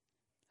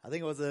I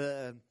think it was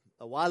a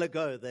while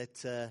ago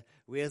that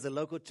we as a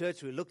local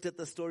church, we looked at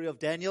the story of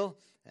Daniel,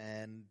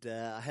 and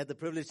I had the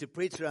privilege to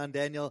preach around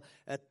Daniel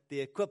at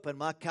the Equip, and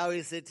Mark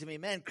Cowie said to me,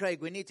 man,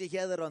 Craig, we need to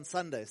hear that on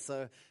Sunday.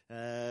 So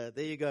there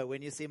you go.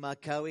 When you see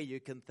Mark Cowie,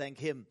 you can thank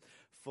him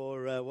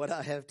for what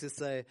I have to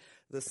say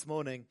this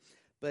morning.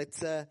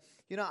 But,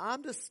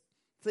 I'm just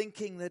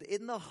thinking that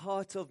in the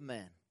heart of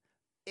man,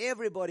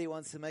 everybody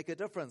wants to make a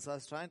difference. I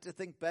was trying to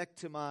think back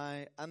to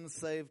my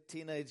unsaved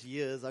teenage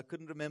years. I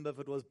couldn't remember if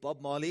it was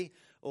Bob Marley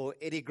or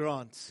Eddie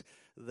Grant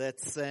that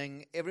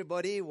sang,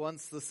 everybody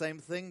wants the same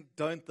thing,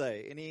 don't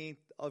they? Any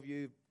of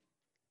you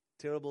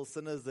terrible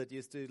sinners that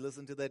used to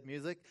listen to that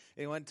music?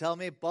 Anyone tell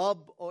me,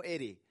 Bob or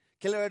Eddie?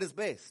 Killer at his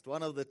best,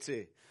 one of the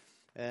two.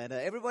 And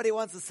everybody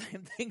wants the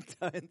same thing,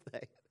 don't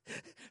they?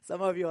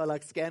 Some of you are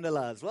like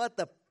scandalized. What?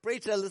 The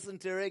preacher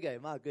listened to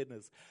reggae. My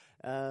goodness.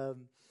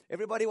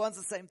 Everybody wants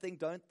the same thing,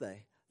 don't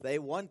they? They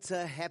want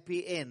a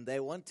happy end. They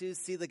want to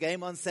see the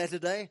game on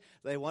Saturday.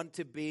 They want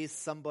to be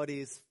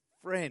somebody's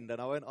friend. And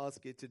I won't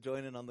ask you to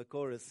join in on the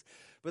chorus.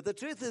 But the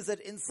truth is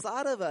that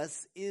inside of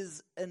us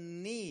is a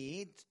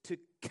need to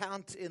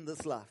count in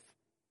this life.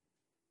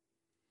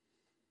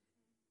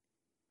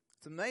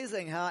 It's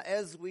amazing how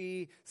as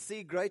we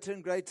see greater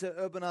and greater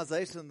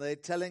urbanization, they're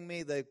telling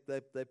me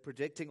they're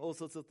projecting all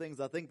sorts of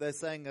things. I think they're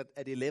saying that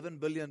at 11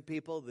 billion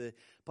people, the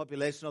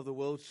population of the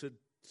world should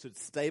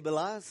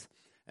stabilize.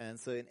 And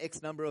so in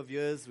X number of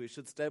years, we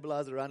should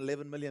stabilize around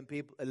 11 billion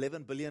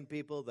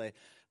people.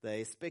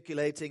 They're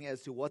speculating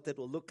as to what that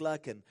will look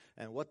like and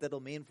what that will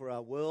mean for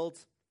our world.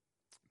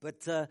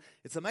 But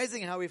it's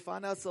amazing how we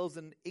find ourselves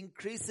in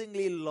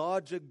increasingly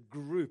larger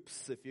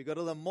groups. If you go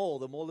to the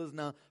mall is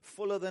now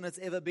fuller than it's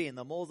ever been.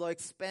 The malls are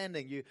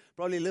expanding. You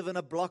probably live in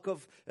a block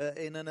of,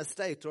 in an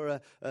estate or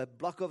a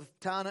block of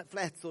town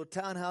flats or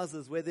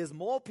townhouses where there's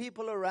more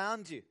people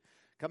around you.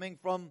 Coming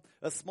from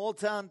a small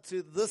town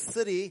to this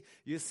city,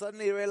 you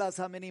suddenly realize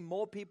how many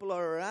more people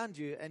are around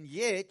you, and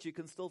yet you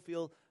can still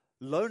feel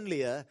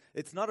lonelier.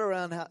 It's not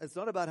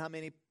about how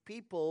many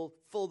people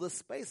fill the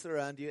space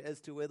around you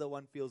as to whether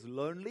one feels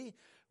lonely,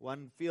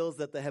 one feels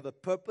that they have a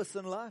purpose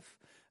in life,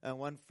 and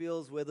one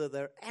feels whether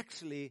they're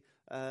actually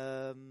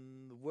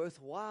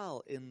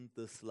worthwhile in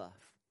this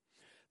life.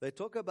 They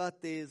talk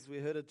about these, we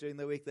heard it during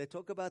the week, they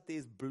talk about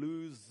these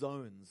blue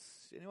zones.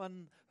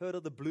 Anyone heard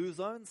of the blue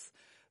zones?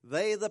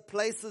 They're the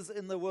places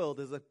in the world.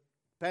 There's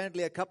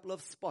apparently a couple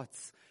of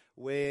spots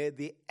where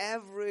the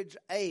average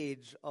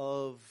age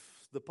of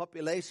the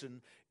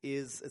population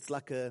it's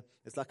like an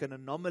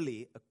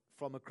anomaly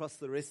from across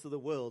the rest of the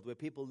world, where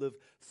people live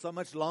so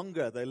much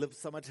longer, they live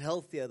so much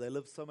healthier,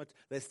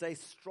 they stay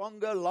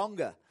stronger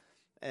longer.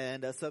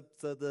 And so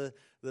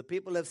the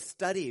people have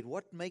studied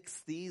what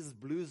makes these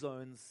blue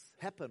zones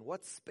happen.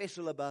 What's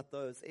special about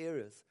those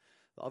areas?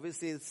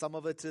 Obviously, some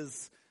of it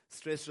is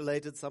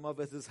stress-related, some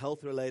of it is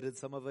health-related,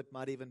 some of it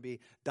might even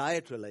be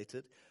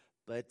diet-related.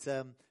 But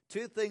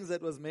two things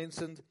that was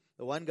mentioned.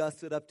 The one guy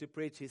stood up to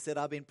preach. He said,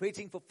 I've been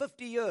preaching for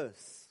 50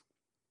 years.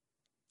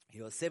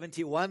 He was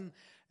 71,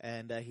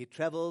 and he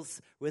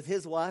travels with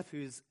his wife,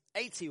 who's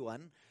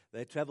 81.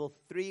 They travel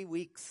 3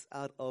 weeks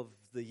out of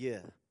the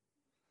year.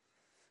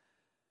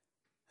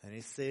 And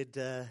he said,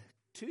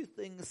 two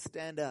things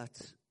stand out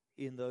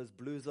in those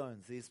blue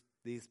zones.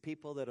 These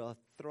people that are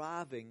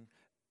thriving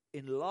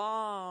in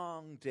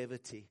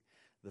longevity.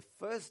 The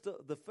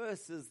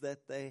first is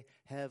that they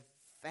have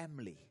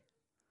family,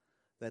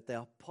 that they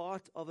are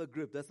part of a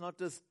group. That's not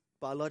just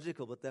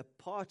biological, but they're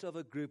part of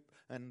a group.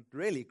 And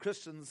really,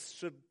 Christians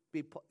should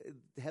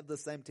have the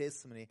same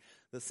testimony.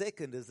 The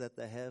second is that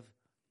they have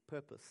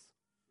purpose.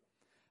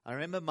 I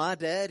remember my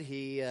dad.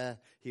 He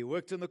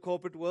worked in the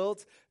corporate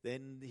world.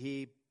 Then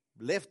he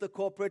left the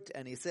corporate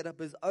and he set up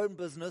his own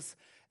business.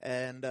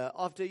 And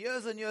after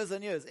years and years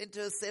and years,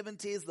 into his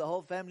 70s, the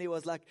whole family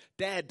was like,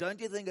 Dad,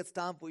 don't you think it's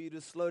time for you to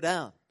slow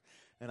down?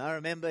 And I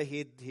remember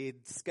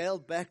he'd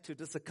scaled back to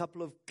just a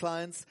couple of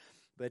clients,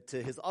 but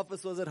his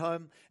office was at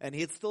home, and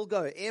he'd still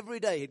go. Every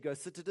day he'd go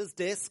sit at his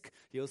desk.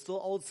 He was still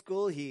old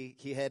school. He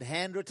had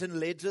handwritten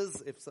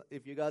ledgers,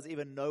 if you guys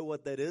even know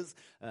what that is.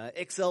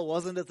 Excel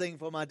wasn't a thing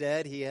for my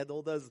dad. He had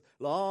all those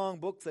long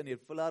books, and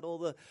he'd fill out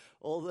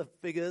all the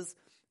figures.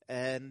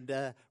 And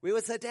we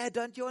would say, Dad,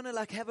 don't you want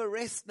to have a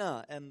rest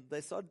now? And they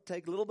started to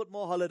take a little bit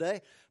more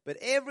holiday. But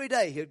every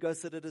day he'd go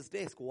sit at his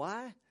desk.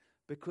 Why?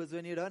 Because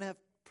when you don't have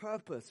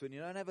purpose, when you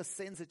don't have a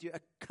sense that you're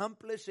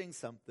accomplishing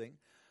something,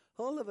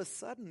 all of a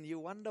sudden you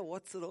wonder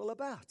what's it all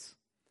about.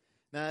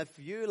 Now, if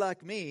you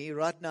like me,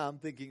 right now I'm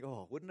thinking,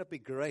 wouldn't it be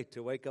great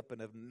to wake up and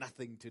have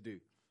nothing to do?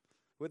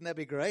 Wouldn't that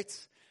be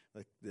great?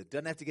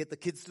 Don't have to get the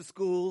kids to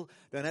school.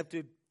 Don't have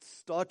to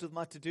start with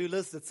my to-do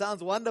list. It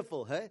sounds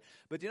wonderful, hey?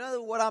 But you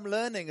know what I'm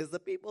learning is the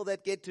people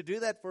that get to do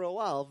that for a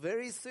while,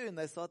 very soon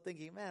they start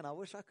thinking, man, I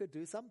wish I could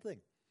do something.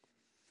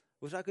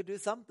 Wish I could do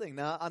something.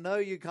 Now, I know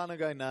you kind of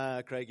go,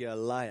 nah, Craig, you're a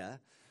liar.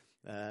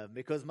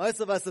 Because most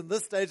of us in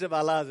this stage of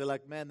our lives are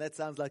like, man, that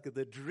sounds like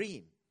the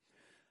dream.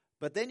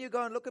 But then you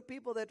go and look at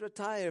people that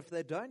retire if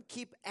they don't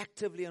keep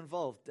actively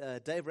involved.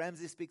 Dave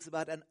Ramsey speaks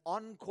about an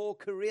encore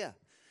career.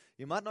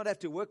 You might not have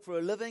to work for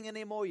a living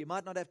anymore. You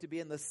might not have to be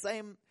in the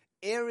same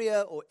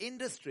area or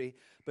industry,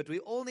 but we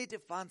all need to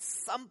find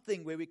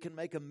something where we can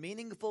make a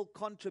meaningful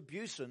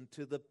contribution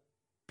to the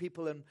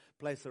people and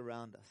place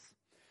around us.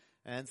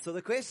 And so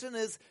the question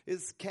is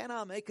can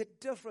I make a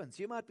difference?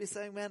 You might be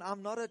saying, man,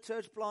 I'm not a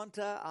church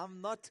planter.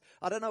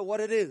 I don't know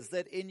what it is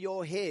that in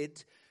your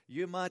head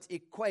you might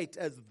equate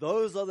as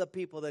those are the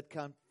people that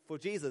count for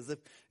Jesus.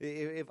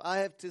 If I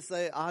have to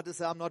say,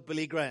 I'm not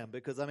Billy Graham,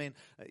 because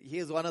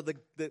he's one of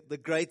the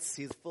greats.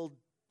 He's filled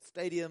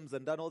stadiums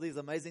and done all these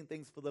amazing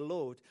things for the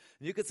Lord.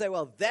 And you could say,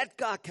 well, that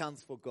guy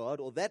counts for God,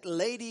 or that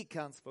lady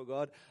counts for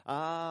God.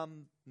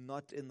 I'm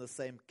not in the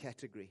same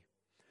category.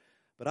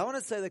 But I want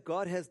to say that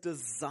God has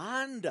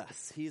designed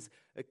us. He's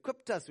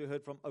equipped us, we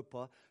heard from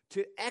Opa,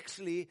 to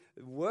actually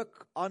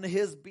work on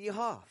His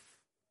behalf,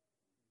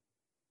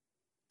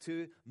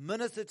 to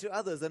minister to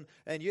others.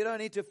 And you don't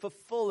need to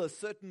fulfill a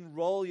certain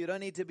role. You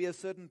don't need to be a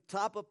certain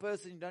type of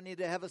person. You don't need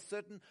to have a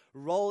certain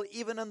role,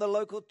 even in the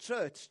local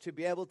church, to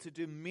be able to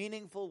do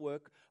meaningful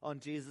work on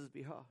Jesus'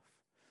 behalf.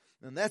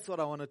 And that's what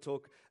I want to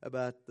talk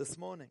about this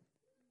morning.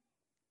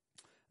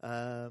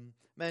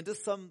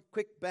 Just some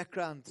quick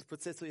background.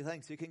 Putsetsui,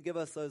 thanks. You can give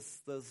us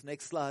those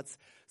next slides.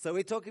 So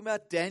we're talking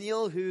about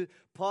Daniel, who,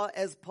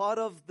 as part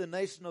of the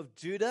nation of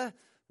Judah,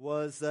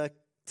 was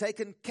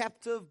taken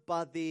captive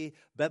by the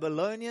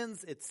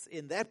Babylonians. It's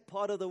in that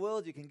part of the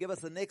world. You can give us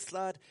the next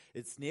slide.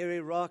 It's near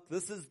Iraq.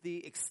 This is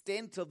the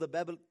extent of the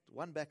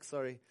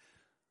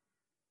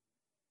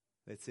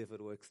Let's see if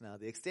it works now.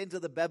 The extent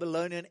of the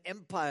Babylonian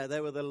Empire.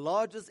 They were the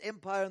largest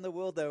empire in the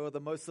world. They were the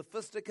most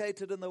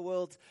sophisticated in the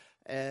world.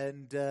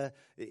 And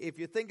if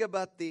you think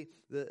about the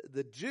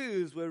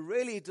Jews, were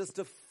really just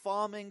a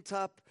farming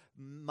type,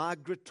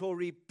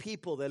 migratory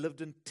people. They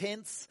lived in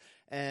tents,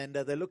 and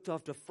they looked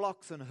after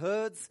flocks and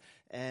herds.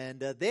 And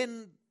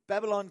then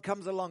Babylon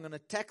comes along and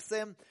attacks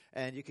them.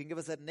 And you can give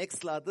us that next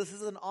slide. This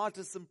is an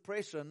artist's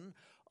impression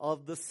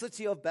of the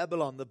city of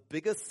Babylon, the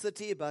biggest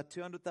city, about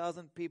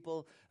 200,000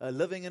 people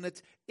living in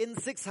it, in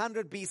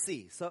 600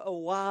 BC. So a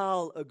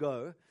while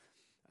ago,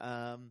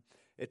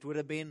 it would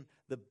have been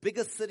the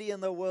biggest city in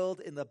the world,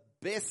 in the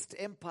best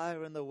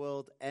empire in the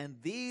world. And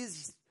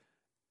these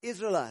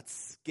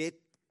Israelites get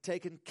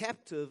taken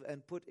captive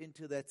and put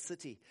into that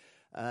city.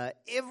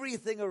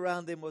 Everything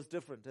around them was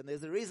different. And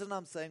there's a reason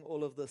I'm saying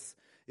all of this.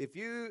 If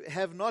you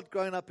have not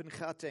grown up in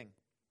Gauteng,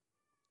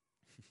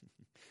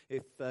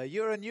 if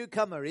you're a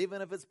newcomer,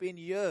 even if it's been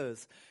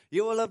years,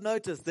 you will have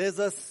noticed there's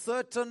a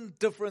certain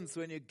difference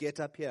when you get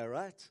up here,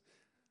 right?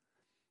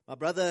 My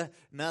brother,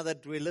 now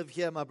that we live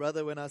here, my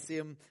brother, when I see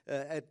him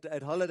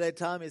at holiday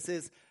time, he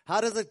says,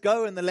 how does it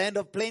go in the land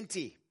of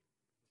plenty?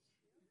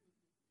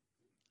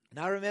 And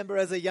I remember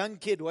as a young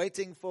kid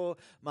waiting for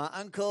my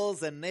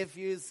uncles and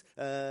nephews,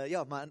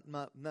 my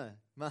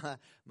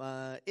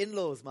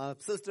in-laws, my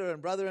sister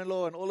and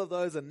brother-in-law and all of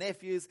those and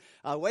nephews.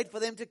 I wait for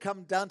them to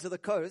come down to the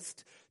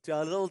coast, to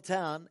our little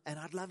town, and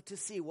I'd love to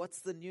see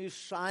what's the new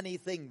shiny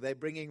thing they're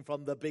bringing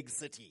from the big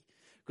city,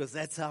 because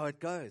that's how it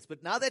goes.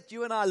 But now that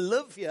you and I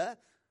live here,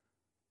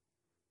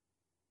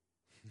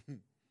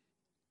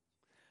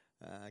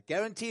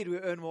 guaranteed we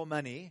earn more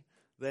money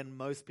than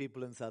most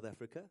people in South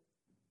Africa.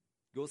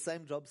 Your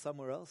same job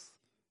somewhere else,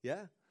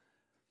 yeah?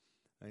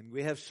 And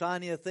we have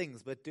shinier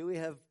things, but do we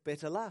have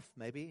better life?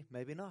 Maybe,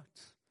 maybe not,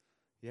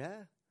 yeah?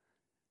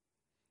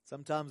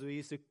 Sometimes we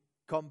used to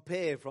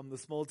compare from the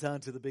small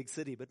town to the big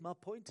city, but my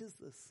point is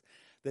this,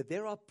 that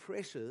there are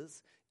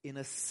pressures in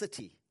a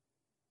city,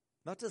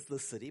 not just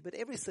this city, but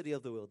every city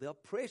of the world. There are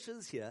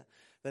pressures here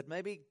that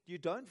maybe you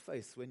don't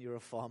face when you're a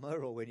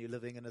farmer or when you're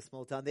living in a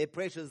small town. There are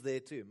pressures there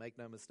too, make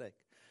no mistake.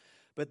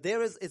 But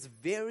it's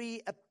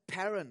very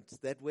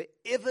apparent that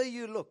wherever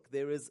you look,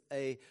 there is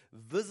a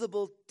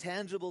visible,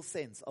 tangible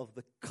sense of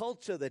the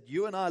culture that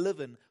you and I live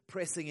in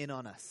pressing in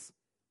on us.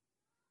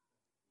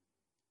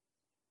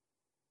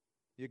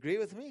 You agree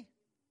with me?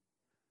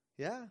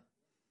 Yeah?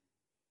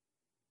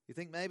 You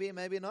think maybe,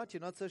 maybe not?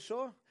 You're not so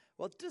sure?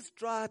 Well, just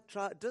try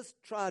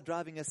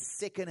driving a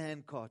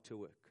second-hand car to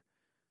work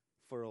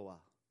for a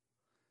while.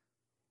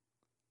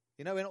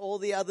 You know, when all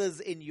the others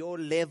in your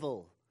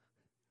level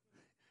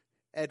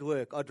at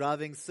work are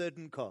driving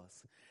certain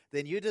cars,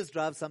 then you just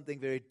drive something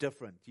very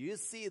different. You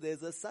see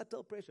there's a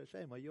subtle pressure.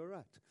 Shame, are you all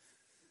right?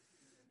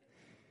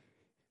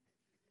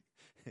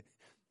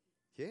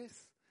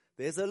 Yes.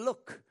 There's a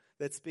look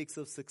that speaks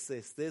of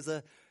success. There's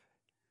a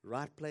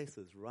right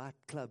places, right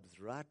clubs,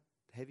 right.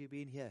 Have you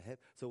been here?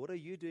 So what are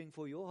you doing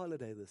for your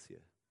holiday this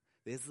year?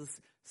 There's this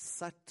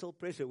subtle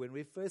pressure. When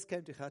we first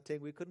came to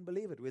Gauteng, we couldn't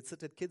believe it. We'd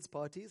sit at kids'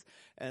 parties,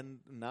 and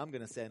now I'm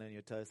going to stand on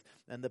your toes,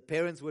 and the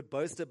parents would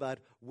boast about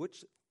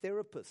which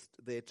therapist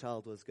their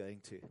child was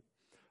going to.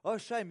 Oh,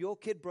 shame, your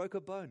kid broke a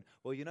bone.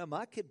 Well, you know,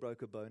 my kid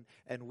broke a bone,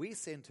 and we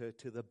sent her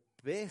to the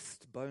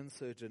best bone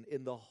surgeon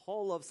in the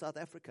whole of South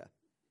Africa.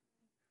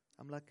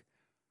 I'm like,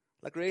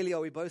 really,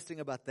 are we boasting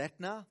about that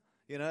now?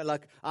 You know,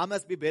 like, I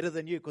must be better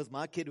than you because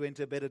my kid went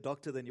to a better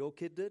doctor than your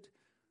kid did?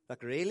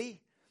 Like, really?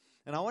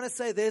 And I want to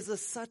say there's a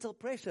subtle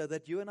pressure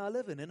that you and I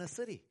live in a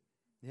city.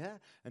 Yeah,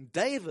 and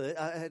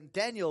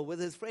Daniel with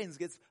his friends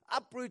gets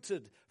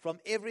uprooted from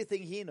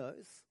everything he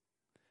knows,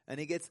 and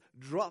he gets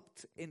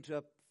dropped into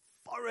a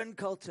foreign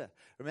culture.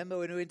 Remember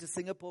when we went to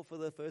Singapore for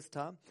the first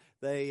time?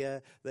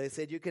 They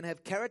said you can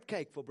have carrot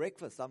cake for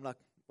breakfast. I'm like,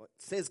 what?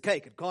 It says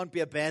cake. It can't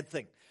be a bad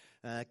thing.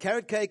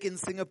 Carrot cake in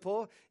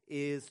Singapore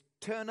is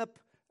turnip.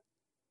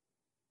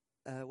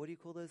 What do you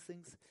call those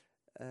things?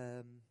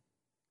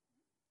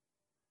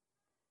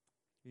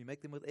 You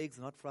make them with eggs,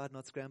 not fried,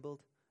 not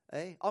scrambled.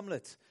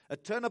 Omelette. A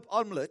turnip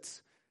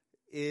omelette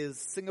is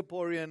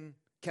Singaporean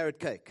carrot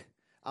cake.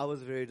 I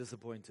was very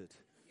disappointed.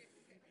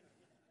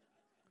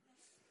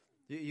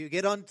 You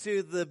get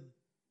onto the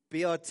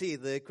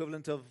BRT, the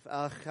equivalent of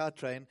our car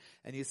train,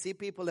 and you see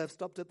people have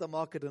stopped at the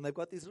market and they've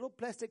got these little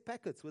plastic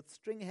packets with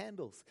string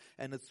handles,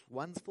 and it's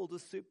one's filled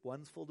with soup,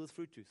 one's filled with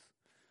fruit juice.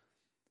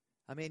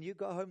 I mean, you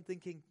go home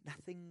thinking,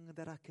 nothing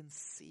that I can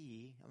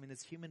see. I mean,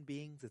 it's human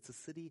beings, it's a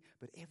city,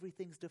 but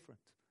everything's different.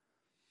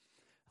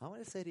 I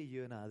want to say to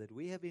you and I that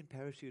we have been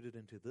parachuted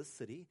into this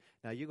city.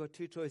 Now, you've got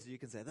two choices. You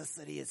can say, this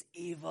city is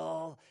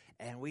evil,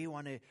 and we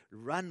want to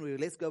run.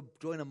 Let's go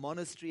join a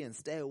monastery and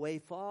stay away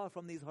far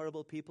from these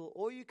horrible people.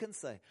 Or you can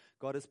say,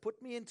 God has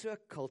put me into a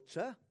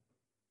culture,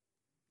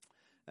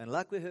 and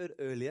like we heard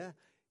earlier,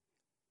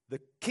 the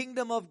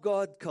kingdom of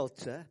God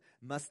culture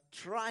must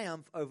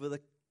triumph over the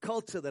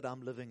culture that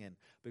I'm living in,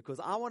 because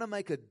I want to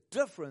make a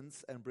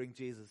difference and bring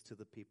Jesus to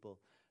the people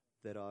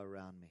that are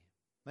around me.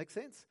 Make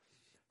sense?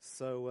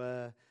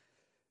 So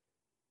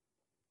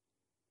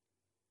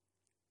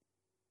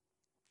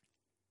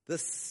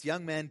this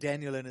young man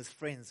Daniel and his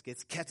friends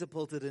gets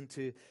catapulted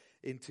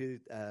into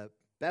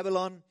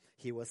Babylon.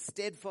 He was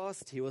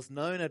steadfast. He was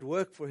known at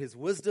work for his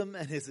wisdom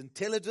and his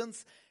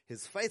intelligence,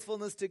 his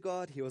faithfulness to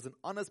God. He was an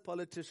honest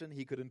politician.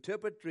 He could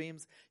interpret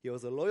dreams. He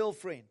was a loyal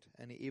friend,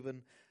 and he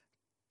even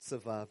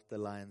survived the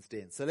lion's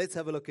den. So let's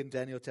have a look in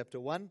Daniel chapter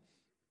 1.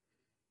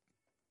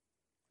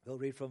 We'll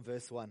read from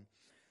verse 1.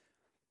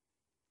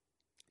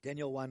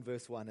 Daniel 1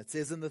 verse 1. It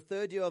says, in the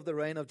 3rd year of the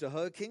reign of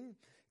Jehoiakim,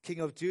 king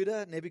of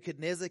Judah,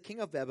 Nebuchadnezzar, king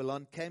of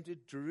Babylon, came to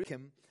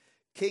Jerusalem,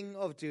 king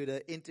of Judah,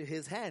 into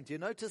his hand. You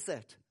notice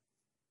that?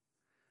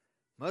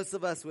 Most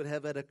of us would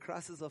have had a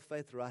crisis of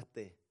faith right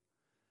there.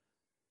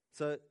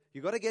 So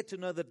you've got to get to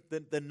know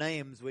the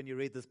names when you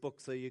read this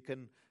book so you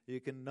can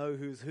know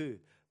who's who.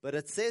 But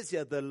it says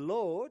here, the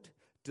Lord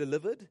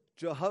delivered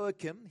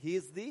Jehoiakim. He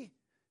is the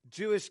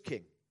Jewish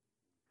king.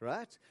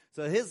 Right?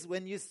 So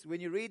when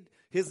you read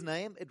his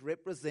name, it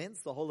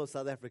represents the whole of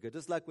South Africa.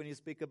 Just like when you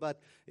speak about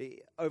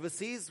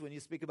overseas, when you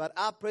speak about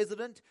our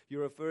president,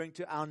 you're referring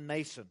to our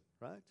nation.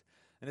 Right?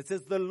 And it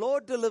says, the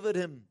Lord delivered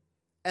him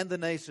and the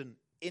nation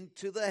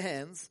into the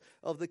hands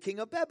of the king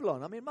of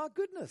Babylon. I mean, my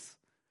goodness.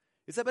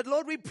 You say, but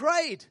Lord, we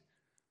prayed.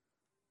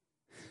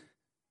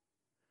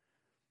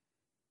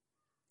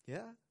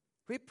 Yeah?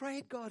 We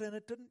prayed, God, and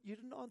you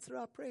didn't answer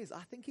our prayers.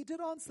 I think he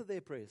did answer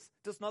their prayers,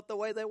 just not the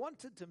way they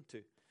wanted him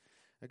to.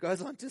 It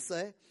goes on to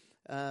say,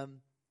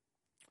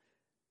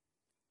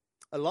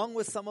 along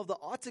with some of the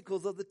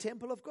articles of the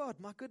temple of God.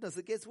 My goodness,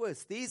 it gets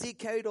worse. These he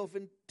carried off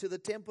into the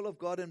temple of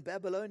God in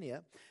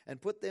Babylonia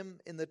and put them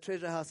in the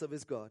treasure house of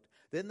his God.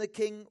 Then the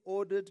king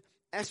ordered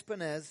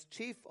Ashpenaz,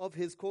 chief of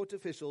his court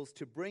officials,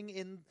 to bring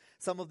in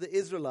some of the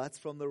Israelites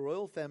from the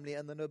royal family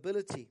and the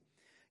nobility.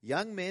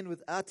 Young men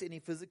without any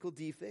physical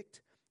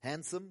defect,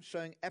 handsome,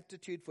 showing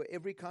aptitude for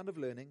every kind of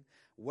learning,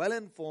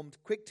 well-informed,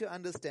 quick to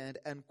understand,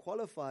 and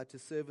qualified to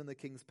serve in the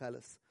king's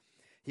palace.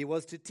 He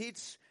was to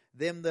teach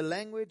them the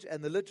language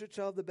and the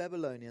literature of the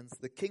Babylonians.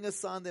 The king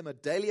assigned them a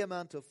daily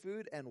amount of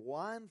food and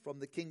wine from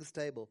the king's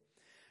table.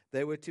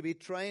 They were to be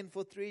trained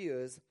for 3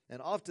 years,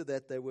 and after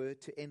that they were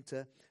to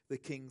enter the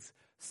king's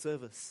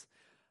service.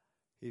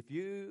 If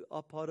you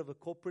are part of a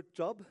corporate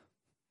job,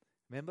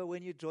 remember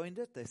when you joined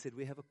it, they said,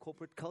 we have a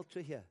corporate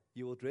culture here.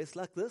 You will dress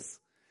like this.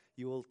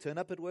 You will turn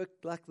up at work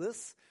like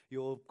this. You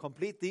will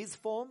complete these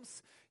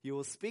forms. You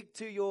will speak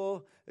to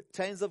your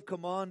chains of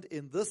command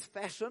in this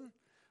fashion.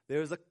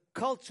 There is a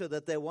culture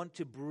that they want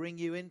to bring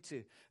you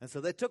into. And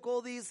so they took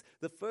all these,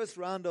 the first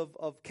round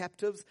of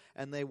captives,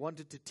 and they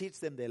wanted to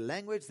teach them their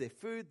language, their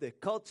food, their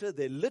culture,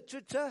 their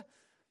literature.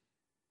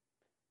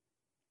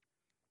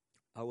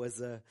 I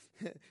was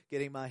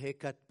getting my hair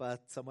cut by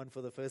someone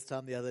for the first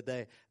time the other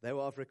day. They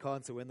were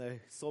Afrikaans, so when they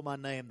saw my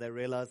name, they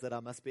realized that I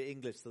must be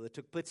English, so they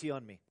took pity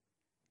on me.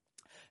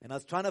 And I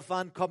was trying to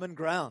find common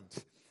ground,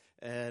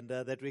 and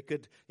that we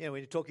could, when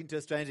you're talking to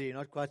a stranger, you're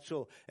not quite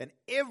sure. And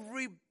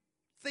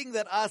everything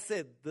that I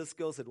said, this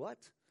girl said, what?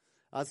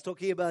 I was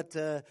talking about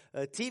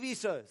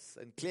TV shows,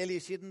 and clearly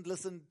she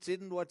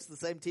didn't watch the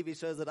same TV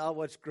shows that I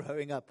watched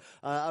growing up.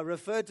 I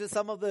referred to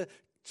some of the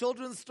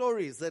children's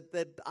stories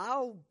that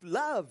I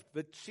loved,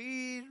 but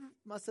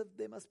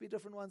there must be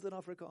different ones in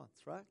Afrikaans,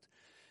 right?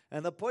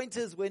 And the point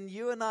is, when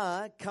you and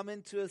I come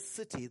into a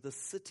city, the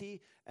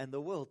city and the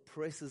world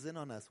presses in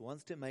on us,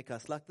 wants to make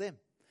us like them.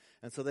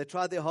 And so they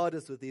tried their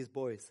hardest with these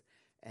boys.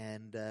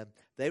 And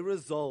they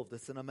resolved.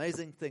 It's an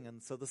amazing thing.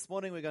 And so this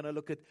morning we're going to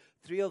look at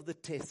 3 of the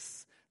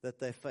tests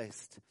that they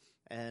faced.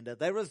 And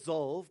they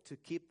resolved to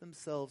keep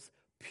themselves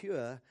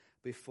pure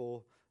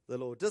before the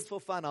Lord. Just for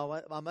fun,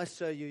 I must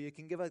show you. You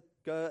can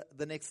go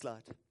the next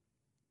slide.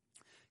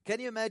 Can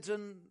you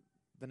imagine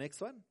the next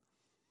one?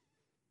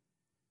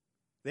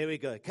 There we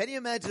go. Can you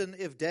imagine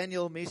if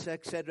Daniel,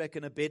 Meshach, Shadrach,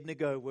 and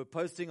Abednego were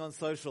posting on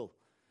social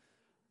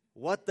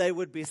what they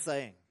would be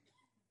saying?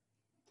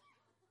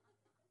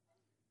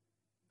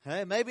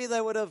 Hey, maybe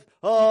they would have,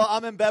 "Oh,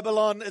 I'm in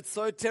Babylon. It's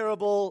so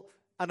terrible,"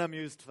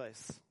 unamused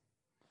face.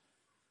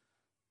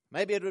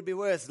 Maybe it would be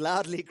worse,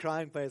 loudly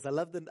crying face.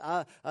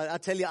 I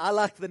tell you, I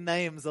like the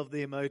names of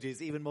the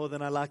emojis even more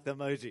than I like the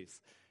emojis.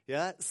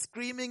 Yeah,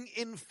 screaming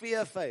in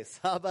fear face.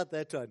 How about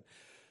that one?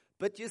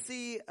 But you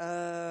see,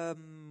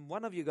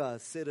 one of you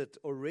guys said it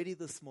already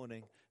this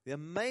morning. The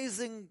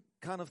amazing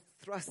kind of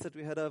thrust that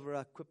we had over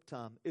our Quip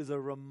time is a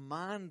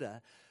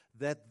reminder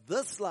that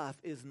this life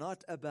is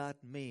not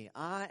about me.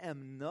 I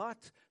am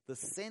not the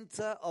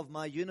center of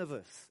my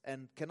universe.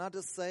 And can I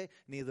just say,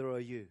 neither are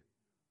you.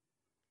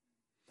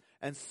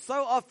 And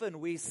so often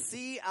we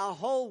see our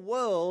whole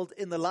world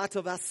in the light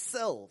of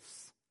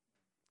ourselves.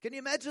 Can you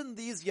imagine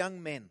these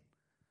young men?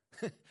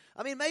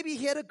 I mean, maybe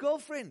he had a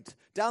girlfriend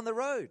down the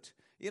road,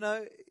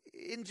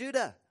 in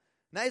Judah.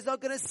 Now he's not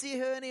going to see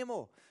her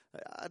anymore.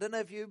 I don't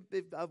know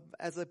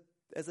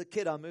as a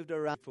kid, I moved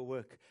around for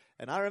work.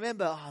 And I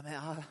remember,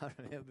 I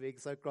remember being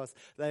so cross.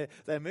 They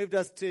moved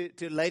us to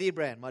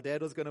Ladybrand. My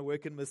dad was going to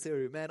work in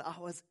Maseru. Man, I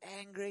was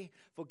angry.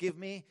 Forgive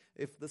me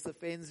if this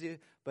offends you.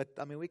 But,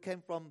 we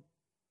came from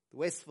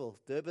Westville,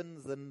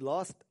 Durban's the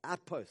last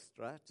outpost,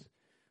 right?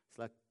 It's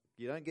like,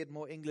 you don't get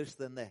more English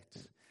than that.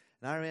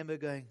 And I remember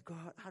going,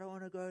 "God, I don't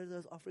want to go to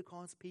those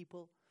Afrikaans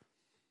people."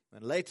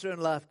 And later in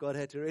life, God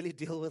had to really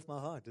deal with my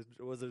heart. It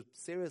was a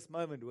serious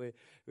moment where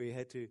we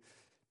had to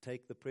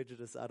take the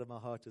prejudice out of my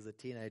heart as a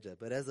teenager.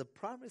 But as a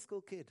primary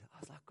school kid, I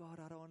was like, "God,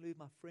 I don't want to leave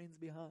my friends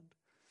behind.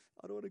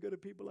 I don't want to go to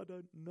people I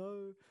don't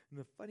know in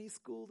a funny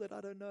school that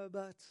I don't know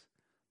about."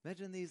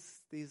 Imagine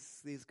these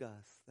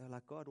guys. They're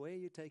like, "God, where are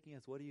you taking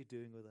us? What are you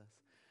doing with us?"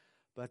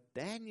 But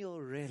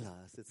Daniel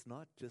realized it's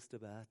not just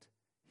about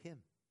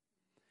him.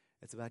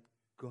 It's about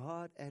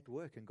God at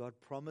work. And God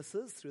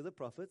promises through the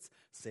prophets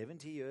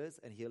 70 years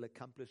and he'll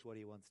accomplish what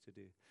he wants to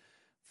do.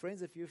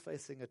 Friends, if you're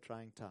facing a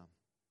trying time,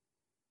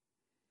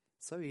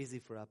 so easy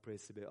for our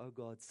prayers to be, "Oh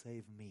God,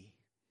 save me."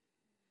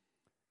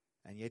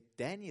 And yet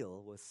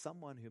Daniel was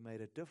someone who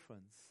made a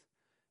difference.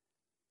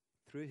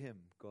 Through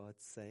him, God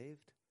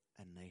saved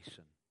a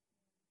nation.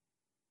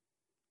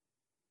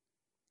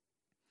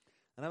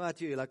 And how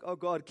about you? You're like, "Oh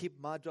God, keep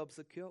my job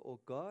secure," or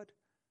 "God,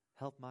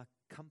 help my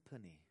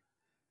company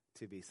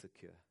to be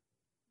secure."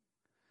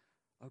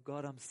 "Oh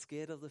God, I'm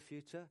scared of the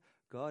future.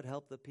 God,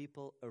 help the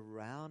people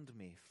around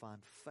me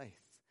find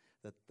faith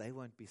that they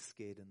won't be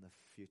scared in the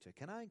future."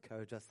 Can I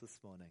encourage us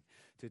this morning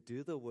to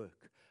do the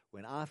work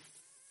when I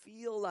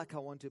feel like I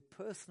want to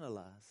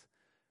personalize,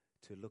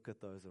 to look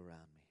at those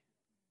around me?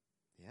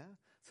 Yeah?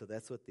 So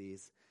that's what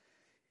these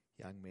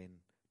young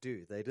men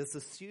do. They just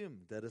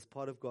assume that it's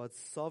part of God's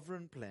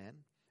sovereign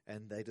plan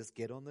and they just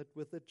get on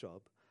with the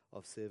job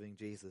of serving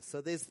Jesus.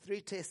 So there's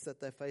 3 tests that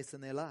they face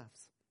in their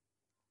lives.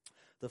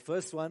 The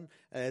first one,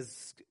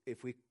 as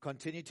if we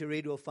continue to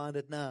read, we'll find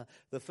it now.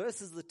 The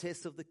first is the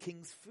test of the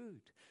king's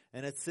food.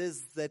 And it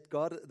says that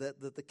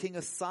that the king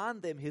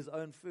assigned them his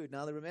own food.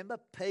 Now remember,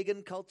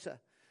 pagan culture.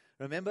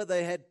 Remember,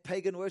 they had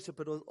pagan worship.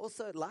 It was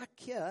also, like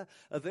here,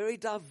 a very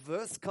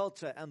diverse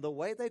culture. And the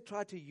way they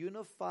tried to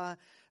unify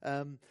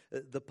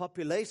the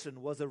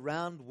population was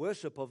around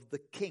worship of the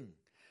king.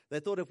 They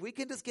thought, if we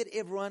can just get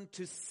everyone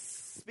to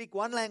speak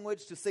one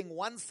language, to sing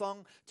one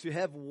song, to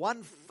have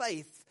one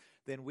faith,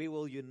 then we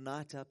will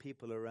unite our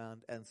people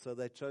around. And so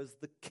they chose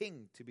the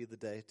king to be the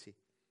deity.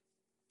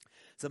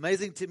 It's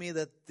amazing to me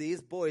that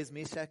these boys,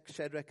 Meshach,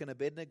 Shadrach, and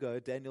Abednego,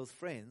 Daniel's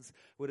friends,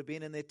 would have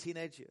been in their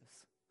teenage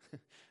years.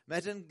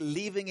 Imagine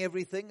leaving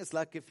everything. It's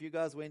like if you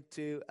guys went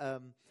to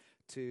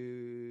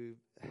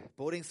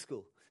boarding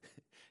school.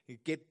 You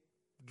get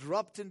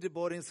dropped into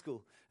boarding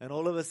school, and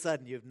all of a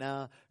sudden you've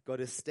now got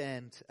to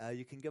stand.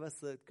 You can give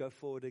us go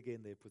forward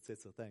again there,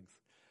 Putsetso. Thanks.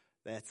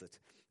 That's it.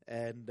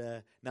 And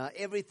now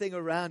everything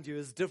around you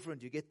is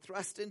different. You get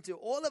thrust into,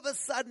 all of a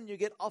sudden you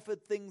get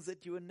offered things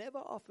that you were never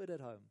offered at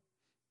home.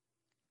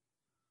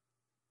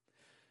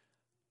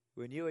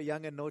 When you were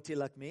young and naughty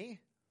like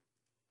me,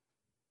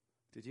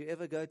 did you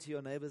ever go to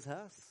your neighbor's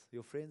house,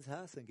 your friend's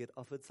house, and get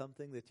offered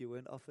something that you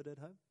weren't offered at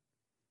home?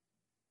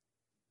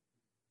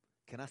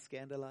 Can I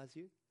scandalize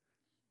you?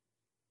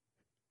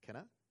 Can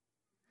I?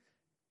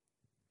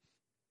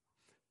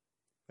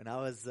 When I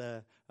was,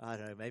 I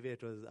don't know, maybe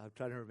it was, I'm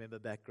trying to remember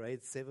back,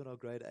 grade 7 or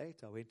grade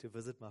 8, I went to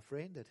visit my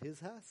friend at his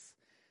house.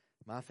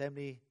 My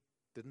family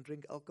didn't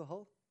drink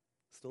alcohol,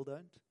 still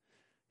don't.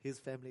 His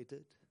family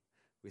did.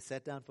 We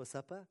sat down for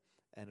supper,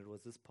 and it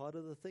was just part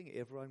of the thing.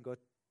 Everyone got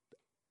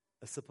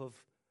a sip of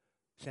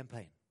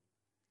champagne.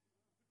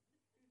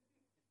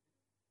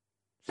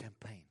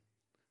 Champagne.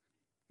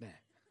 Man,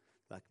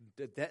 like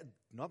that,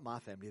 not my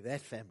family,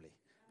 that family.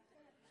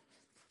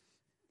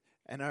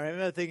 And I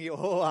remember thinking,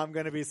 oh, I'm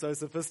going to be so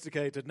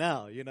sophisticated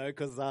now,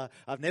 because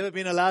I've never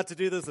been allowed to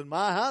do this in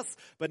my house.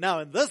 But now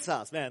in this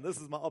house, man, this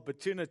is my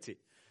opportunity.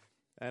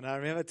 And I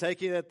remember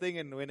taking that thing,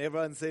 and when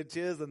everyone said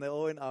cheers, and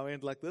I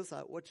went like this.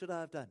 What should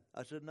I have done?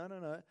 I should,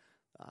 no.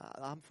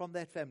 I'm from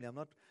that family. I'm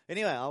not.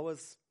 Anyway, I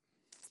was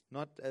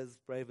not as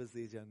brave as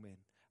these young men.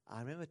 I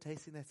remember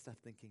tasting that stuff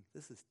thinking,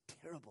 this is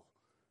terrible.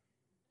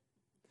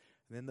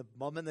 And then the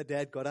mom and the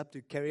dad got up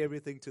to carry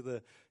everything to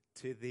the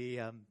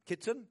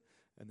kitchen.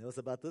 And there was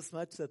about this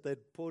much that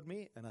they'd poured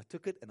me, and I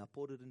took it and I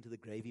poured it into the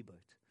gravy boat.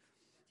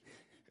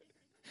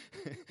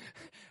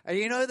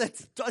 And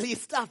that jolly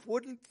stuff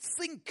wouldn't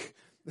sink.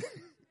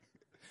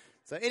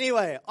 So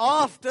anyway,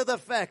 after the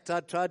fact, I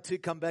tried to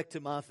come back to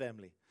my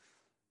family,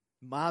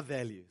 my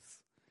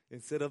values,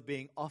 instead of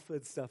being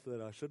offered stuff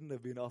that I shouldn't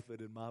have been offered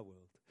in my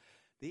world.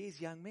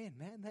 These young men,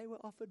 man, they were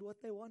offered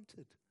what they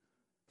wanted.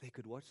 They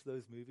could watch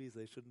those movies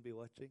they shouldn't be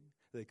watching.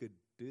 They could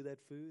do that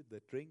food,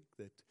 that drink,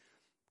 that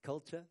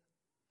culture.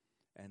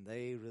 And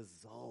they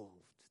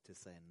resolved to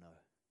say, no,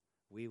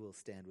 we will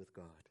stand with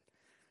God.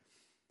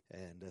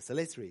 And so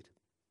let's read.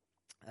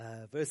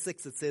 Verse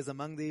 6, it says,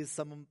 among these,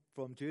 some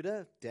from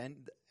Judah,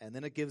 and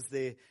then it gives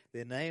their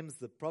names.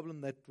 The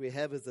problem that we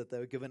have is that they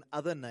were given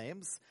other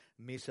names,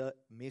 Meshach,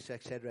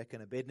 Shadrach,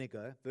 and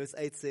Abednego. Verse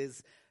 8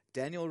 says,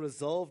 Daniel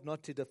resolved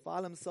not to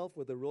defile himself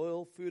with the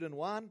royal food and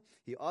wine.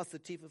 He asked the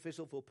chief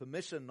official for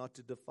permission not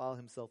to defile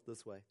himself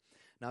this way.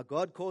 Now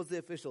God caused the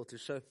official to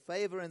show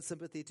favor and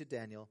sympathy to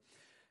Daniel.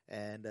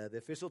 And the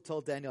official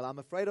told Daniel, I'm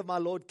afraid of my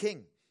Lord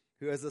King,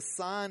 who has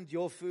assigned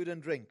your food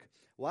and drink.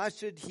 Why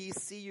should he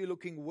see you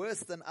looking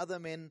worse than other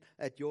men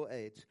at your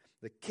age?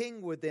 The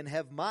king would then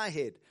have my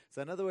head.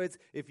 So in other words,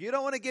 if you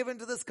don't want to give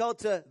into this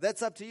culture,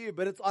 that's up to you,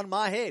 but it's on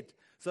my head.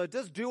 So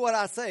just do what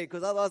I say,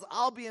 because otherwise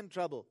I'll be in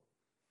trouble.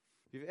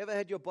 If you've ever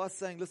had your boss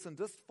saying, listen,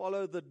 just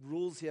follow the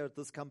rules here at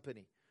this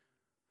company.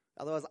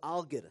 Otherwise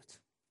I'll get it.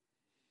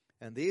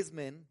 And these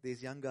men,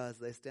 these young guys,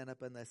 they stand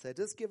up and they say,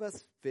 just give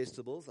us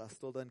vegetables. I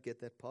still don't get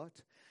that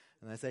part.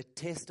 And they say,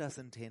 test us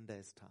in 10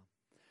 days' time.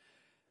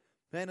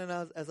 Man, and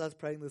as I was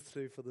praying this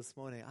through for this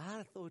morning,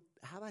 I thought,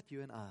 how about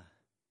you and I?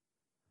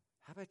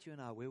 How about you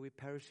and I, where we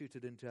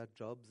parachuted into our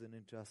jobs and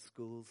into our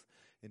schools,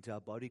 into our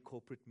body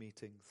corporate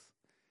meetings,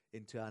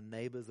 into our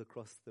neighbors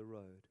across the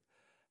road?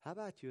 How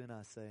about you and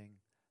I saying,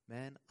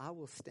 man, I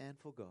will stand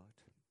for God.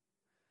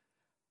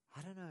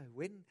 I don't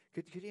know.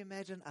 Could you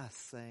imagine us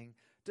saying,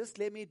 just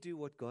let me do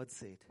what God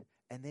said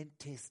and then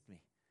test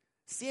me.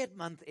 See at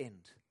month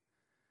end.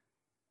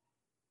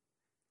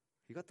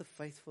 You got the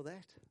faith for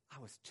that? I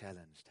was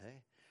challenged,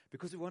 hey?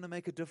 Because we want to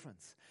make a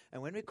difference.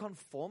 And when we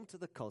conform to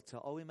the culture,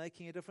 are we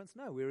making a difference?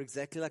 No, we're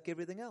exactly like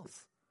everything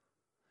else.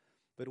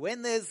 But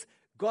when there's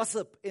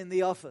gossip in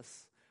the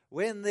office,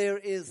 when there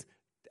is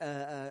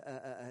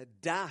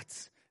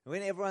doubt,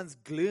 when everyone's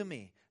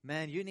gloomy,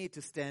 man, you need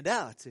to stand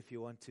out if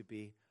you want to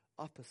be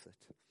opposite.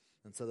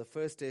 And so the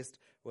first test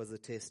was a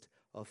test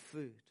of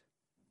food.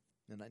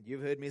 And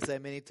you've heard me say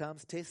many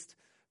times, test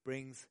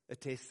brings a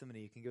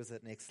testimony. You can give us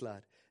that next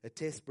slide. A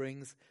test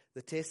brings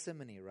the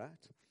testimony, right?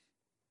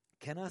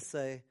 Can I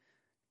say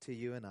to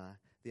you and I,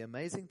 the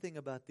amazing thing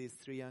about these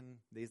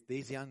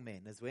young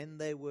men is when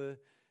they were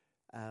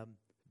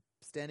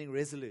standing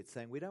resolute,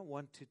 saying, we don't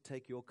want to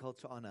take your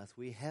culture on us.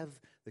 We have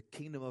the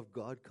kingdom of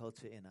God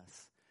culture in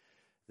us.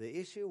 The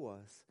issue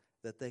was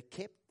that they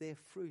kept their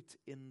fruit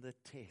in the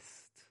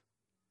test.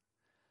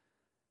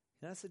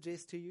 Can I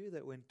suggest to you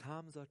that when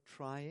times are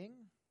trying,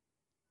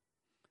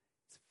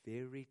 it's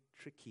very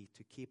tricky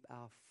to keep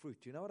our fruit.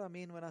 Do you know what I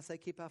mean when I say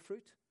keep our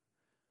fruit?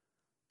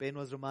 Ben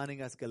was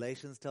reminding us,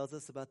 Galatians tells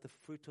us about the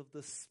fruit of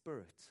the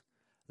Spirit.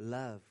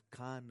 Love,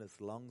 kindness,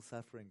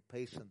 long-suffering,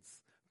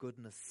 patience,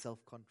 goodness,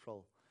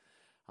 self-control.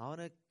 I want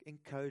to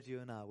encourage you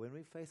and I, when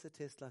we face a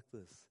test like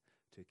this,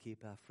 to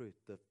keep our fruit.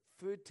 The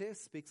food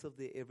test speaks of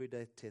the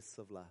everyday tests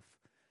of life.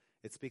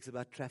 It speaks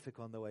about traffic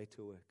on the way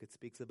to work. It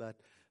speaks about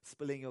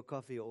spilling your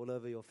coffee all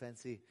over your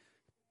fancy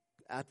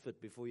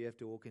outfit before you have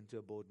to walk into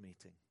a board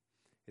meeting.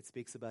 It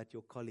speaks about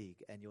your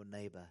colleague and your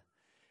neighbor.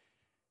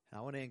 And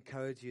I want to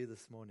encourage you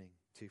this morning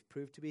to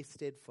prove to be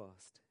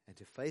steadfast and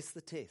to face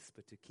the test,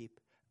 but to keep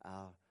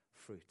our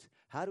fruit.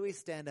 How do we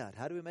stand out?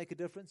 How do we make a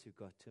difference? You've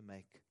got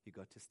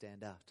to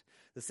stand out.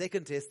 The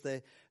second test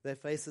they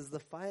face is the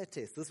fire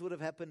test. This would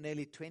have happened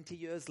nearly 20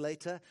 years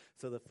later.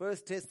 So the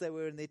first test, they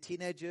were in their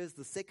teenage years.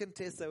 The second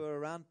test, they were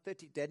around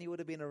 30. Danny would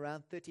have been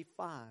around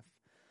 35.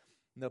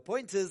 And the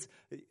point is,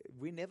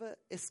 we never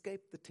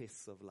escape the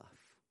tests of life.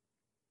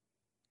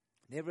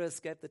 Never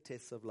escape the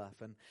tests of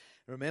life. And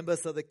remember,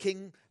 so the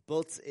king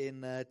built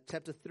in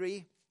chapter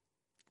 3,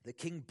 the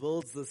king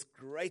builds this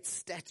great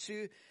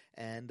statue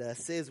and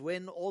says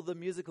when all the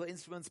musical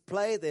instruments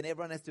play, then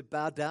everyone has to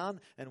bow down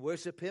and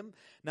worship him.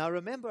 Now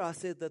remember, I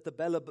said that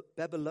the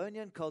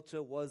Babylonian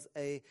culture was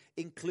an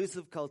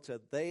inclusive culture.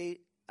 They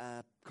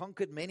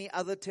conquered many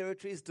other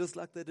territories just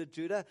like they did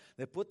Judah.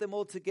 They put them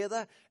all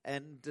together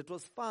and it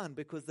was fine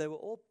because they were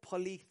all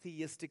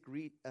polytheistic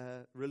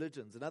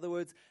religions. In other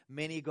words,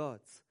 many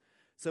gods.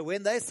 So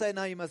when they say,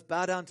 now you must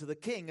bow down to the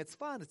king, it's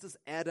fine. It's just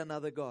add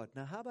another god.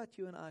 Now, how about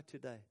you and I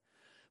today?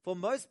 For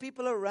most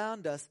people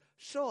around us,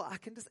 sure, I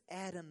can just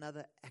add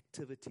another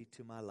activity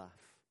to my life.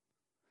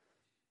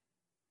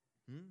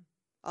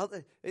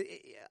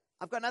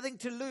 I've got nothing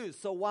to lose,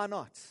 so why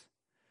not?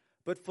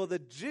 But for the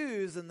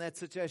Jews in that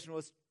situation, it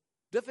was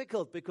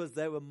difficult because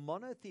they were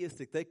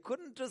monotheistic. They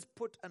couldn't just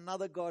put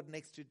another god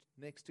next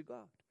to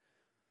God.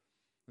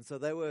 And so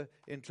they were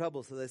in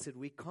trouble. So they said,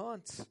 we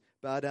can't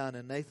bow down.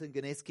 And Nathan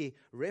Ganeski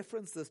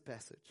referenced this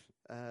passage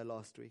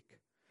last week.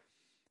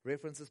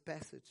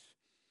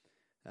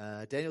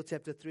 Daniel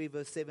chapter 3,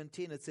 verse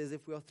 17, it says,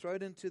 if we are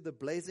thrown into the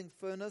blazing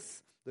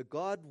furnace, the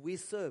God we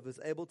serve is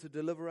able to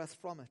deliver us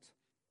from it.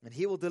 And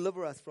he will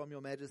deliver us from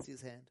your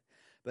majesty's hand.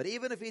 But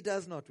even if he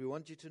does not, we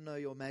want you to know,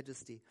 your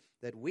majesty,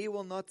 that we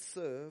will not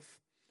serve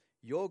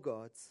your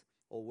gods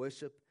or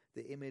worship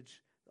the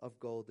image of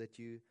gold that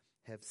you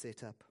have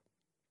set up.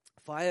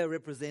 Fire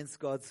represents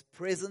God's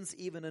presence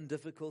even in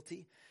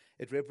difficulty.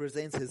 It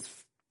represents his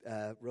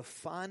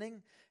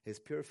refining, his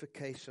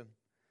purification.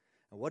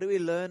 And what do we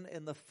learn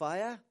in the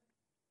fire?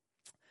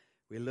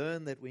 We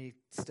learn that we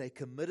stay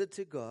committed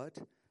to God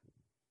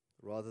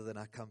rather than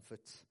our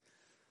comfort.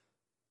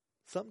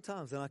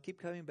 Sometimes, and I keep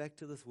coming back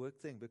to this work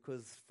thing,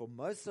 because for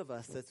most of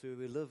us, that's where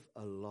we live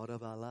a lot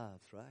of our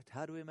lives, right?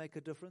 How do we make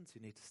a difference?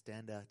 You need to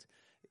stand out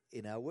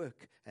in our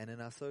work and in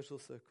our social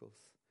circles,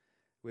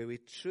 where we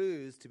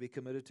choose to be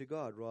committed to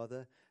God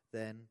rather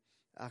than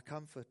our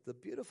comfort. The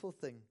beautiful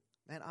thing,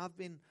 man, I've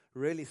been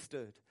really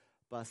stirred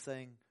by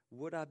saying,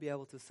 would I be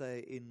able to say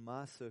in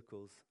my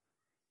circles,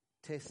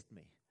 test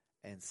me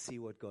and see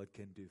what God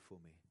can do for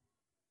me?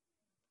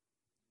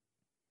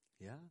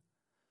 Yeah?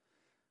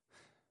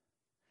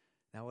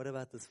 Now, what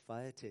about this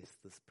fire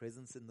test, this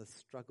presence in the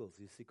struggles?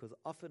 You see, because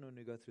often when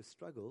we go through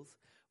struggles,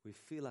 we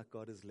feel like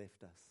God has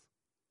left us.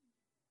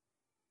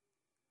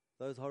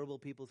 Those horrible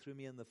people threw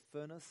me in the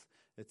furnace.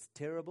 It's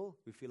terrible.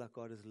 We feel like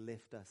God has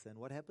left us. And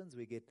what happens?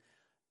 We get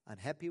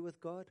unhappy with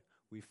God.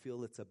 We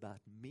feel it's about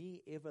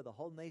me ever. The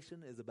whole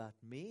nation is about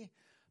me.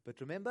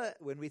 But remember,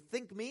 when we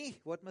think me,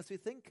 what must we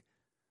think?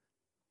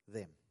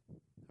 Them.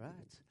 Right?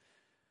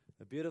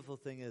 The beautiful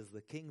thing is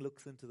the king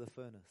looks into the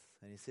furnace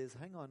and he says,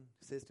 hang on,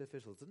 he says to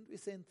officials, didn't we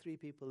send 3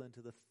 people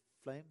into the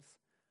flames?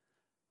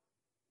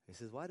 He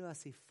says, why do I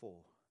see 4?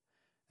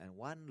 And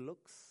one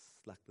looks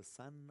like the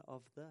son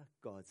of the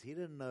gods. He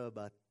didn't know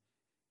about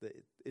the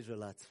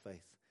Israelites'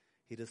 faith.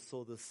 He just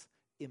saw this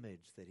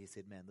image that he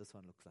said, man, this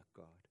one looks like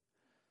God.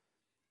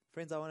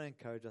 Friends, I want to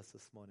encourage us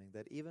this morning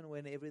that even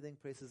when everything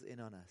presses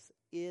in on us,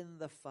 in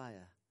the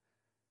fire,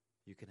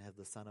 you can have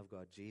the Son of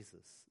God,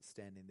 Jesus,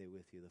 standing there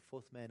with you, the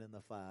 4th man in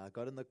the fire. I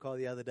got in the car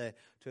the other day,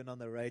 turned on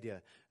the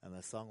radio, and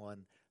the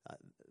song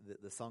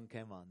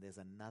came on. There's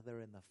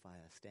another in the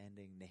fire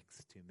standing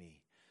next to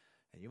me.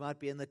 And you might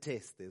be in the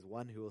test. There's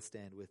one who will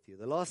stand with you.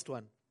 The last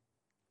one,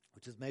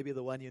 which is maybe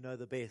the one you know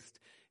the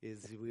best,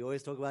 is we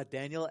always talk about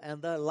Daniel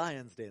and the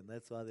lion's den.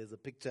 That's why there's a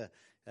picture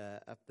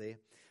up there.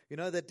 You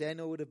know that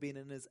Daniel would have been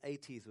in his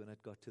 80s when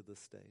it got to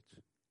this stage.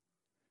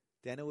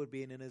 Daniel would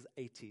be in his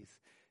 80s.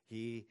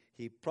 He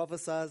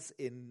prophesies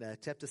in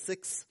chapter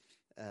 6.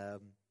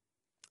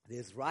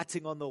 There's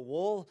writing on the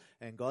wall,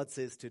 and God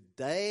says,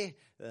 today,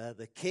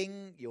 the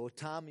king, your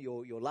time,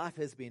 your life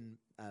has been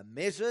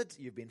measured.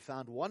 You've been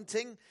found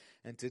wanting,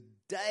 and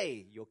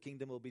today your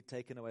kingdom will be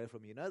taken away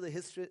from you. You know, the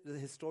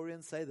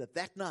historians say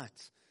that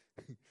night,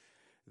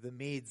 the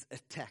Medes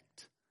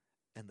attacked,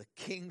 and the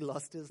king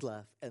lost his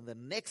life, and the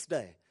next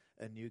day,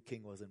 a new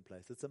king was in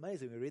place. It's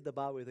amazing. We read the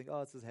Bible, we think,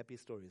 oh, it's just happy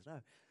stories.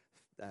 No,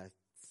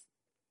 it's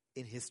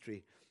in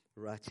history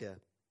right here.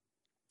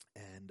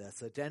 And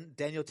so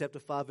Daniel chapter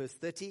 5 verse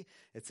 30,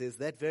 it says,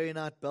 that very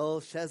night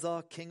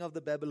Belshazzar, king of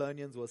the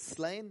Babylonians, was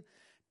slain.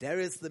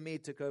 Darius the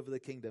Mede took over the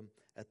kingdom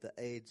at the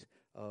age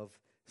of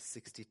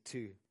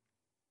 62.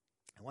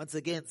 And once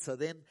again, so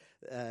then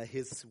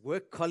his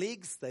work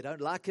colleagues, they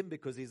don't like him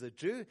because he's a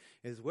Jew.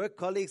 His work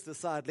colleagues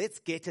decide, let's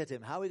get at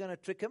him. How are we going to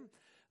trick him?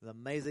 The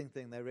amazing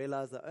thing, they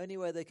realize the only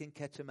way they can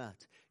catch him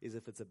out is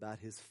if it's about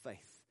his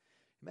faith.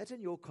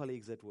 Imagine your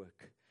colleagues at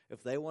work.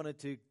 If they wanted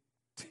to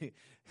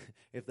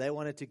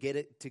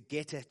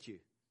get at you,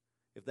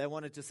 if they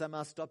wanted to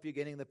somehow stop you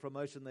getting the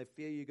promotion they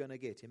fear you're going to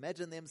get,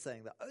 imagine them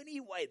saying, the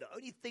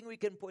only thing we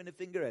can point a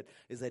finger at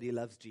is that he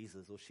loves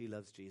Jesus or she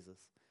loves Jesus.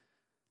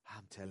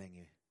 I'm telling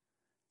you,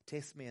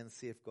 test me and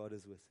see if God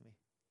is with me.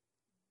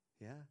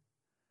 Yeah?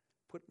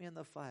 Put me in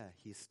the fire.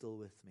 He's still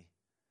with me.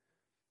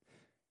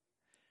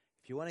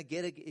 If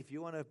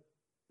you want to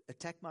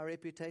attack my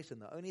reputation,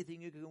 the only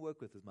thing you can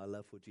work with is my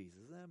love for Jesus.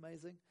 Isn't that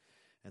amazing?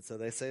 And so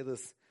they say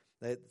this.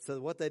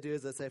 So what they do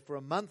is they say, for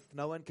a month,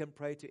 no one can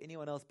pray to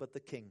anyone else but the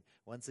king.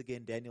 Once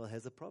again, Daniel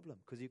has a problem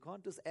because you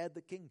can't just add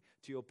the king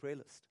to your prayer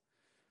list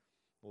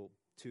or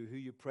to who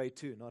you pray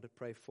to, not to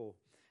pray for.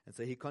 And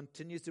so he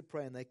continues to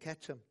pray, and they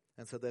catch him.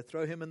 And so they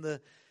throw him in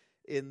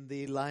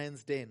the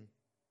lion's den.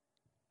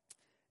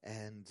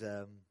 And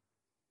let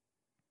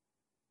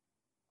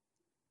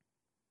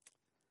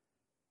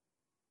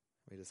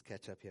me just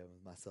catch up here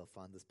with myself,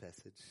 find this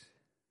passage.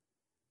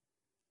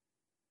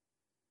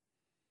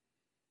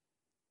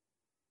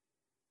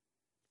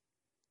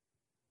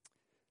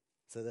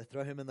 So they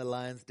throw him in the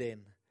lion's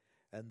den.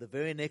 And the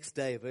very next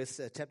day,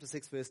 chapter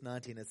 6, verse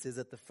 19, it says,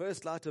 at the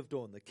first light of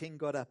dawn, the king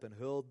got up and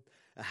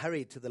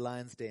hurried to the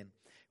lion's den.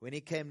 When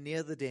he came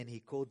near the den, he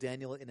called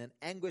Daniel in an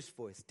anguished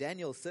voice.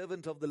 Daniel,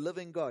 servant of the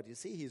living God. You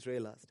see, he's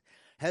realized.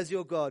 Has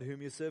your God,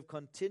 whom you serve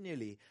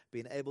continually,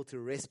 been able to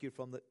rescue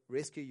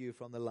you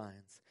from the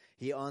lions?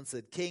 He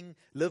answered, King,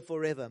 live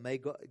forever. May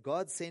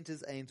God sent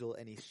his angel,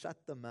 and he shut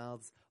the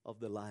mouths of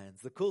the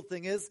lions. The cool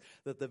thing is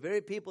that the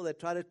very people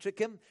that try to trick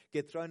him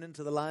get thrown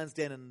into the lion's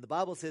den. And the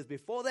Bible says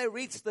before they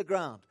reached the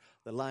ground,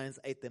 the lions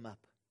ate them up.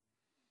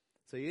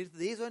 So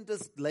these weren't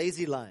just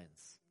lazy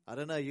lions. I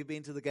don't know, you've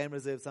been to the game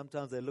reserve.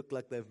 Sometimes they look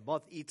like they've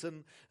moth-eaten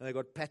and they've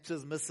got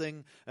patches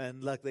missing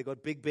and like they've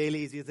got big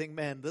bellies. You think,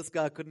 man, this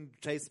guy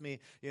couldn't chase me,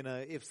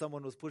 if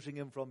someone was pushing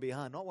him from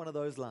behind. Not one of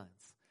those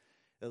lions.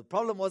 The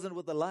problem wasn't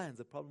with the lions.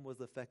 The problem was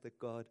the fact that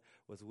God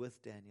was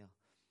with Daniel.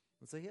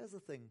 And so here's the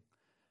thing.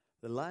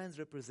 The lions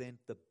represent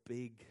the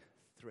big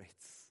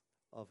threats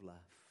of life.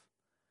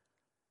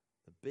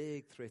 The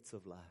big threats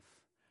of life.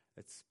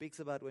 It speaks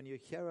about when you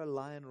hear a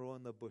lion roar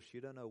in the bush,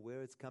 you don't know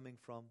where it's coming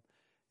from.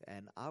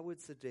 And I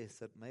would suggest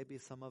that maybe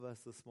some of us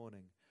this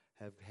morning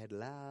have had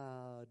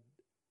loud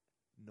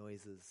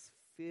noises,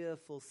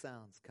 fearful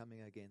sounds coming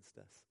against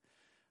us.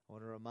 I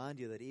want to remind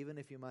you that even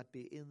if you might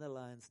be in the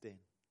lion's den,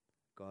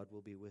 God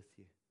will be with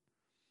you.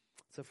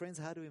 So friends,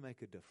 how do we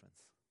make a difference?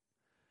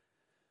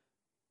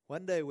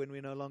 One day when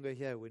we're no longer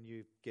here, when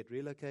you get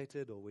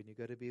relocated or when you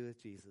go to be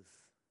with Jesus,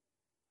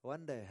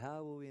 one day,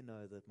 how will we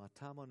know that my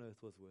time on earth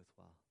was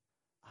worthwhile?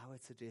 I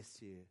would suggest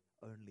to you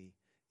only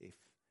if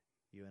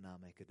you and I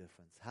make a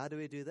difference. How do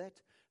we do that?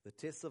 The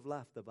tests of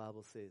life, the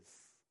Bible says.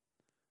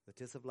 The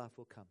tests of life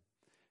will come.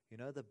 You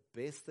know the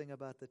best thing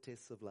about the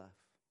tests of life?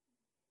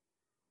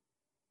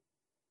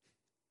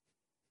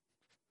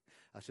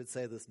 I should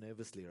say this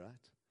nervously,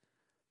 right?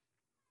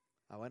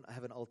 I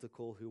have an altar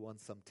call who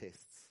wants some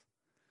tests.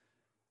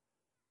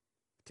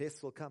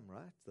 Tests will come,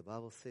 right? The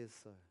Bible says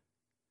so.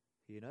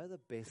 You know the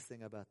best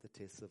thing about the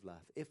tests of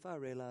life? If I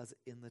realize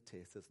in the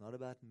test it's not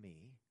about me,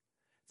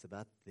 it's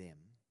about them,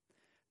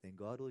 then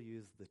God will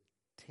use the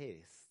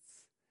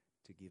tests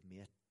to give me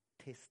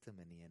a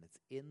testimony. And it's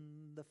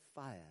in the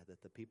fire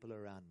that the people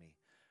around me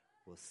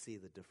will see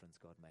the difference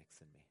God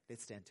makes in me.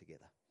 Let's stand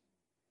together.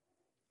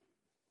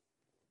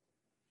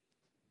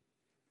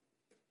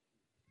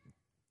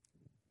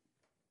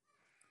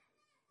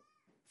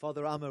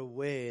 Father, I'm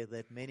aware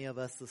that many of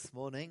us this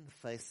morning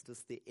face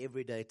just the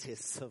everyday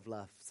tests of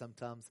life.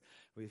 Sometimes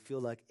we feel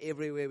like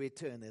everywhere we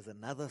turn, there's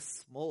another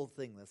small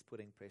thing that's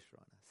putting pressure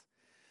on us.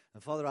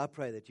 And Father, I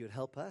pray that you'd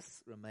help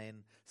us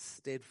remain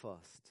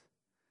steadfast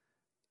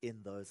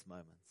in those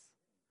moments.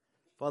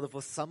 Father,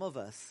 for some of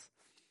us,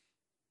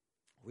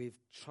 we've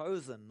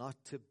chosen not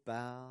to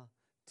bow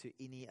to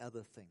any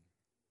other thing.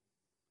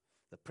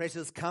 The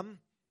pressures come,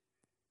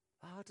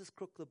 just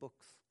crook the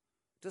books.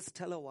 Just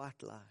tell a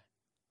white lie.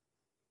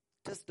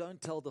 Just don't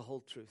tell the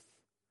whole truth.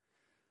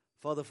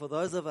 Father, for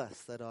those of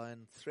us that are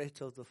in threat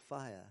of the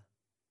fire,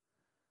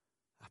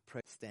 I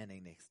pray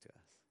standing next to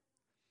us.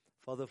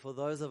 Father, for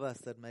those of us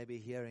that may be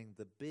hearing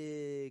the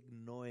big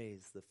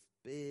noise, the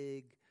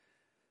big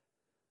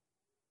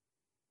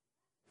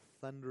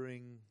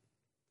thundering,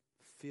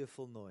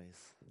 fearful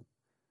noise,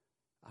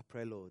 I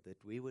pray, Lord, that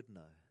we would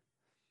know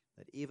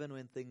that even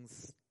when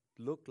things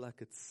look like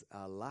it's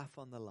our life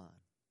on the line,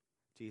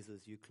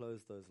 Jesus, you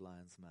close those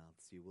lions'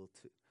 mouths. You will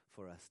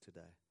for us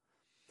today.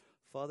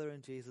 Father,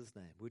 in Jesus'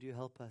 name, would you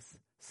help us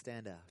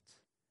stand out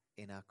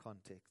in our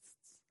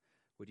contexts?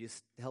 Would you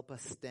help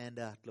us stand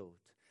out, Lord?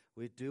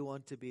 We do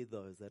want to be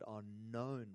those that are known